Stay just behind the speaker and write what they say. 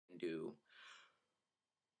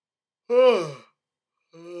Yawn.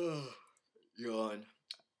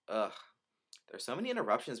 Ugh. There's so many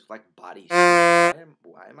interruptions with like body. Why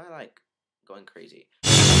am I like going crazy?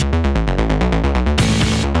 Like,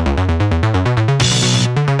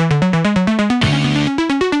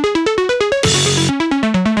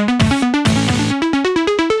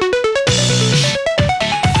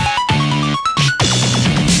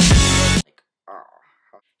 oh.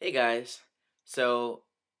 Hey guys. So,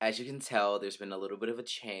 as you can tell, there's been a little bit of a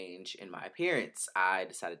change in my appearance. I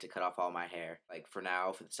decided to cut off all my hair. Like, for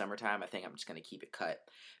now, for the summertime, I think I'm just gonna keep it cut.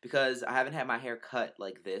 Because I haven't had my hair cut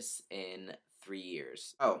like this in 3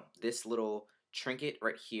 years. Oh, this little trinket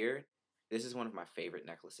right here. This is one of my favorite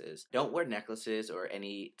necklaces. Don't wear necklaces or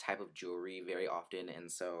any type of jewelry very often,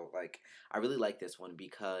 and so, like, I really like this one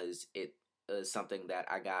because it is something that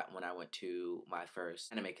I got when I went to my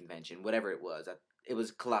first anime convention, whatever it was. It was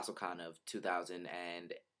Colossal Con of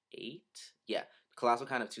 2008. Yeah, Colossal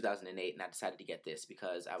Con of 2008, and I decided to get this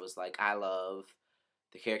because I was like, I love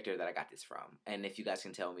the character that I got this from. And if you guys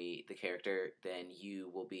can tell me the character, then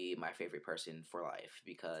you will be my favorite person for life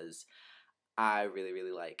because I really,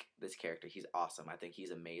 really like this character. He's awesome. I think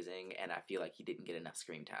he's amazing, and I feel like he didn't get enough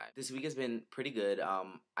screen time. This week has been pretty good. I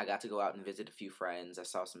got to go out and visit a few friends. I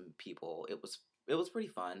saw some people. It was pretty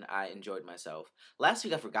fun. I enjoyed myself. Last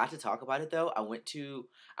week I forgot to talk about it though. I've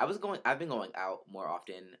been going out more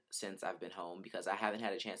often since I've been home because I haven't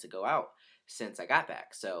had a chance to go out since I got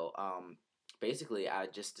back. So basically I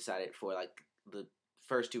just decided for like the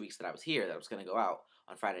first 2 weeks that I was here that I was gonna go out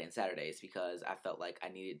on Friday and Saturdays because I felt like I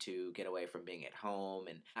needed to get away from being at home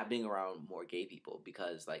and not being around more gay people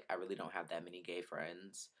because like I really don't have that many gay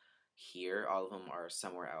friends here. All of them are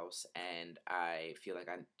somewhere else, and I feel like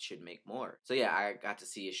I should make more. So yeah, I got to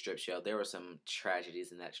see a strip show. There were some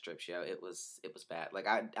tragedies in that strip show. It was bad. Like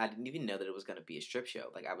I didn't even know that it was gonna be a strip show.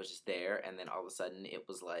 Like I was just there, and then all of a sudden it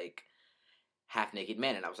was like half naked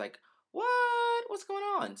men, and I was like, what? What's going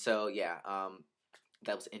on? So yeah,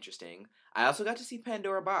 that was interesting. I also got to see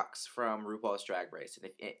Pandora Box from RuPaul's Drag Race, and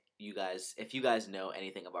if you guys know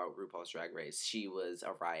anything about RuPaul's Drag Race, she was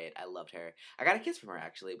a riot. I loved her. I got a kiss from her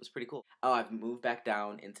actually. It was pretty cool. Oh, I've moved back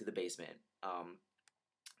down into the basement.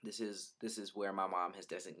 This is where my mom has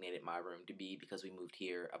designated my room to be because we moved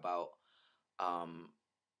here um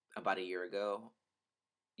about a year ago.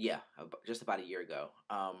 Yeah, just about a year ago.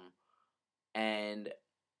 And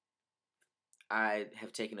I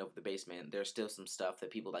have taken over the basement. There's still some stuff that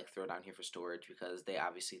people like throw down here for storage because they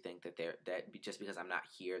obviously think that just because I'm not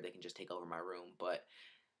here, they can just take over my room. But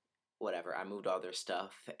whatever, I moved all their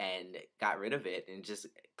stuff and got rid of it and just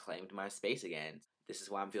claimed my space again. This is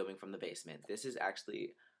why I'm filming from the basement. This is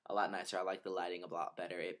actually a lot nicer. I like the lighting a lot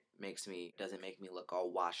better. It doesn't make me look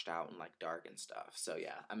all washed out and like dark and stuff. So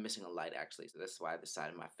yeah, I'm missing a light actually. So this is why the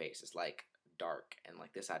side of my face is like dark and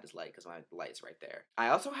like this side is light because my light's right there. I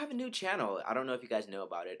also have a new channel. I don't know if you guys know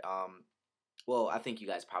about it. Well, I think you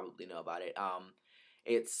guys probably know about it.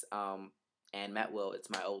 It's and Matt Will.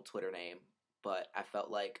 It's my old Twitter name, but I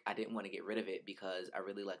felt like I didn't want to get rid of it because I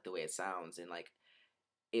really like the way it sounds and like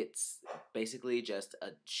it's basically just a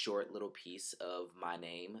short little piece of my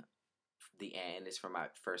name. The N is from my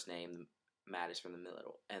first name, Matt is from the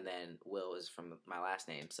middle, and then Will is from my last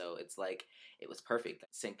name. So it's like it was perfect,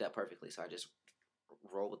 synced up perfectly. So I just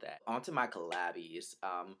roll with that. On to my collabs.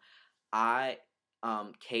 I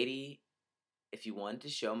Katie, if you wanted to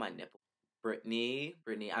show my nipple, Brittany,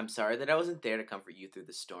 I'm sorry that I wasn't there to comfort you through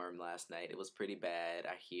the storm last night. It was pretty bad,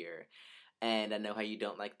 I hear. And I know how you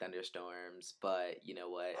don't like thunderstorms, but you know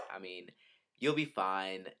what? I mean, you'll be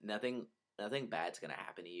fine. Nothing bad's gonna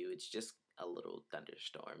happen to you. It's just a little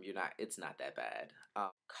thunderstorm. It's not that bad.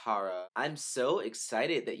 Kara, I'm so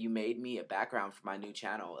excited that you made me a background for my new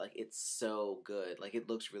channel. Like, it's so good. Like, it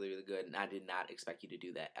looks really, really good, and I did not expect you to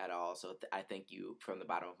do that at all. So I thank you from the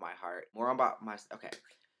bottom of my heart. More about okay.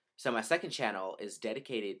 So my second channel is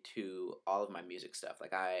dedicated to all of my music stuff.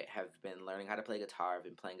 Like I have been learning how to play guitar. I've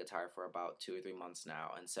been playing guitar for about 2 or 3 months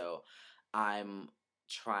now. And so I'm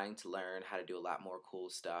trying to learn how to do a lot more cool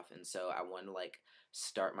stuff. And so I want to like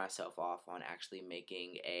start myself off on actually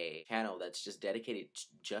making a channel that's just dedicated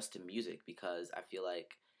just to music because I feel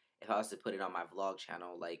like if I was to put it on my vlog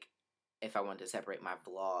channel, like if I wanted to separate my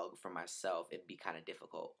vlog from myself, it'd be kind of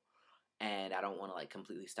difficult. and I don't want to like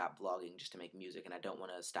completely stop vlogging just to make music, and I don't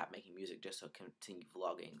want to stop making music just to continue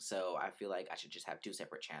vlogging. So I feel like I should just have two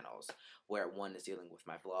separate channels, where one is dealing with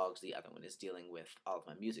my vlogs, the other one is dealing with all of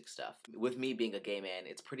my music stuff. With me being a gay man,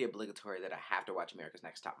 it's pretty obligatory that I have to watch America's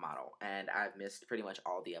Next Top Model, and I've missed pretty much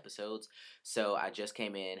all the episodes. So I just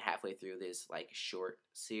came in halfway through this like short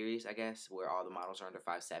series, I guess, where all the models are under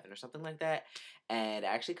 5'7" or something like that, and I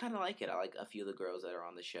actually kind of like it. I like a few of the girls that are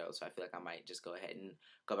on the show, so I feel like I might just go ahead and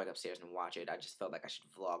go back upstairs and watch it. I just felt like I should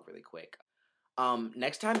vlog really quick.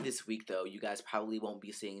 Next time this week, though, you guys probably won't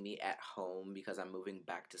be seeing me at home because I'm moving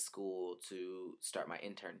back to school to start my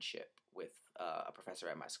internship with a professor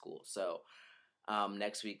at my school. So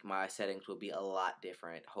next week my settings will be a lot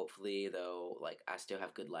different. Hopefully, though, like I still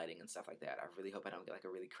have good lighting and stuff like that. I really hope I don't get like a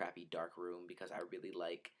really crappy dark room because I really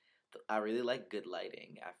like good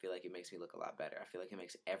lighting. I feel like it makes me look a lot better. I feel like it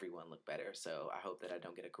makes everyone look better. So I hope that I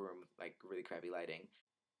don't get a room with like really crappy lighting.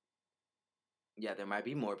 Yeah, there might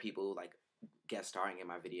be more people like guest starring in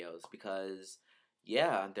my videos because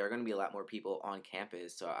yeah, there are going to be a lot more people on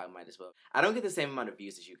campus, so I might as well. I don't get the same amount of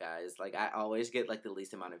views as you guys. Like I always get like the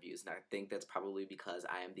least amount of views, and I think that's probably because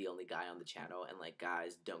I am the only guy on the channel, and like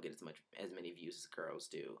guys don't get as many views as girls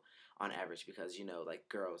do on average because you know like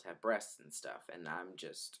girls have breasts and stuff, and I'm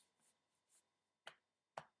just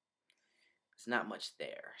it's not much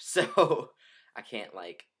there. So I can't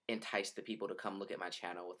like entice the people to come look at my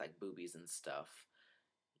channel with like boobies and stuff.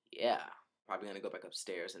 Yeah, probably gonna go back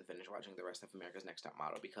upstairs and finish watching the rest of America's Next Top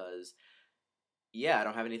Model because, yeah, I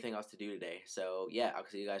don't have anything else to do today. So, yeah, I'll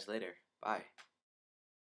see you guys later. Bye.